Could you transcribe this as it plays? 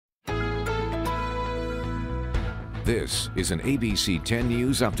This is an ABC 10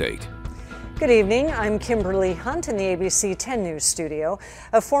 News update. Good evening. I'm Kimberly Hunt in the ABC 10 News studio.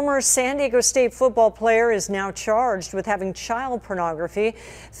 A former San Diego State football player is now charged with having child pornography.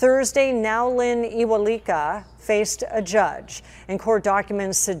 Thursday, Naulin Iwalika faced a judge, and court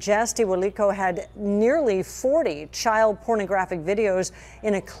documents suggest Iwaliko had nearly 40 child pornographic videos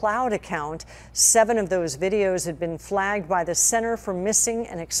in a cloud account. 7 of those videos had been flagged by the Center for Missing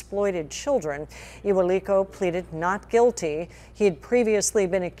and Exploited Children. Iwaliko pleaded not guilty. He had previously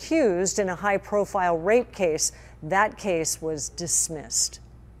been accused in a high-profile rape case. That case was dismissed.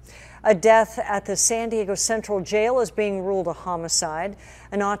 A death at the San Diego Central Jail is being ruled a homicide.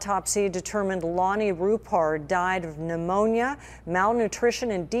 An autopsy determined Lonnie Rupard died of pneumonia, malnutrition,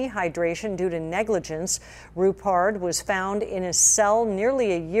 and dehydration due to negligence. Rupard was found in his cell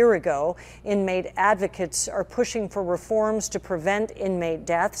nearly a year ago. Inmate advocates are pushing for reforms to prevent inmate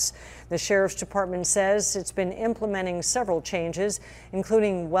deaths. The Sheriff's Department says it's been implementing several changes,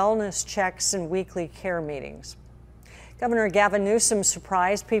 including wellness checks and weekly care meetings. Governor Gavin Newsom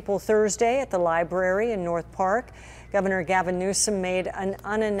surprised people Thursday at the library in North Park. Governor Gavin Newsom made an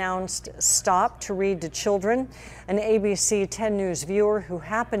unannounced stop to read to children. An ABC 10 News viewer who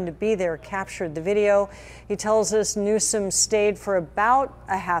happened to be there captured the video. He tells us Newsom stayed for about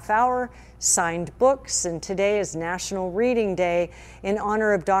a half hour, signed books, and today is National Reading Day in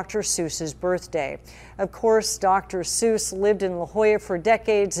honor of Dr. Seuss's birthday. Of course, Dr. Seuss lived in La Jolla for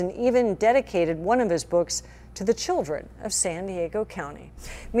decades and even dedicated one of his books to the children of San Diego County.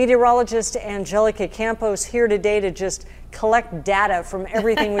 Meteorologist Angelica Campos here today to just collect data from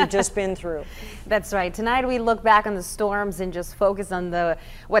everything we've just been through. That's right. Tonight we look back on the storms and just focus on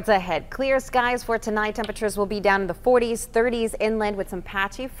what's ahead. Clear skies for tonight. Temperatures will be down in the 40s, 30s inland with some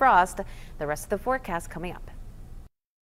patchy frost. The rest of the forecast coming up.